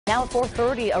Now at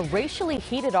 4:30, a racially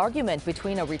heated argument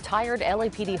between a retired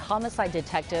LAPD homicide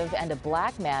detective and a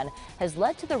black man has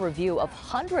led to the review of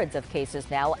hundreds of cases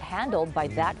now handled by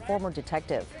that former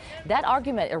detective. That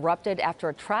argument erupted after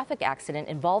a traffic accident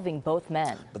involving both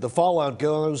men. But the fallout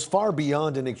goes far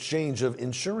beyond an exchange of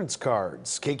insurance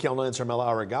cards. KCAL 9's Hermela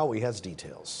Aragawi has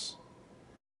details.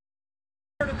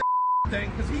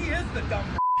 Because he is the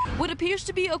dumb. What appears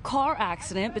to be a car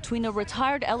accident between a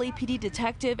retired LAPD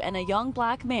detective and a young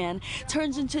black man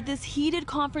turns into this heated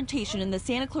confrontation in the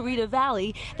Santa Clarita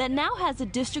Valley that now has a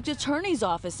district attorney's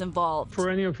office involved. For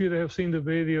any of you that have seen the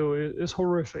video, it's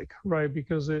horrific, right?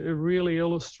 Because it really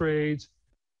illustrates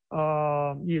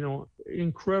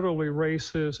incredibly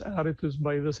racist attitudes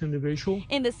by this individual.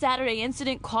 In the Saturday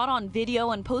incident caught on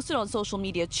video and posted on social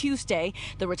media Tuesday,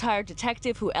 the retired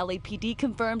detective, who LAPD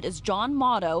confirmed is John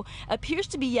Motto, appears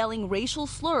to be yelling racial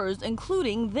slurs,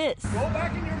 including this. Go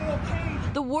back in your little cage.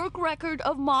 The work record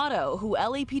of Motto, who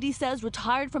LAPD says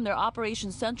retired from their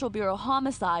Operation Central Bureau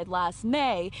homicide last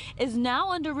May, is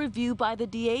now under review by the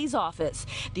DA's office.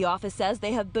 The office says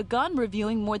they have begun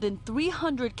reviewing more than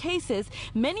 300 cases,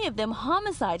 many of them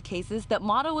homicide cases that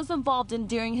Motto was involved in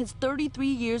during his 33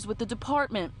 years with the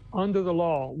department. Under the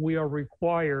law, we are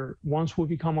required, once we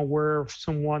become aware of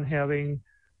someone having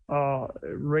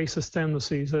racist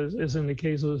tendencies, as in the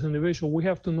case of this individual, we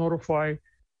have to notify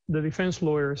the defense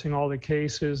lawyers in all the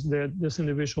cases that this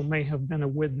individual may have been a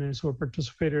witness or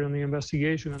participated in the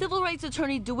investigation. Civil rights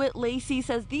attorney DeWitt Lacey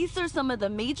says these are some of the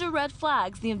major red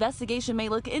flags the investigation may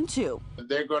look into.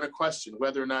 They're going to question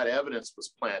whether or not evidence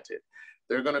was planted.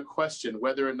 They're going to question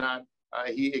whether or not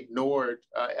he ignored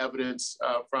evidence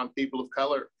from people of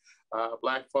color,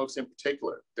 black folks in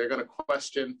particular. They're going to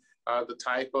question the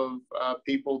type of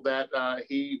people that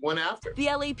he went after. The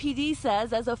LAPD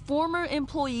says as a former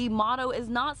employee, Motto is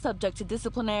not subject to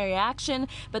disciplinary action,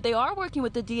 but they are working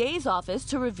with the DA's office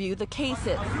to review the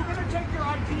cases. Are you going to take your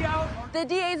ID out? The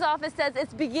DA's office says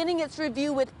it's beginning its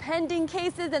review with pending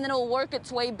cases and then it will work its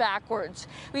way backwards.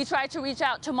 We tried to reach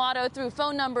out to Motto through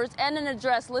phone numbers and an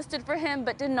address listed for him,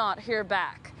 but did not hear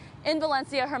back. In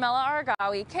Valencia, Hermela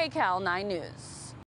Aragawi, KCAL 9 News.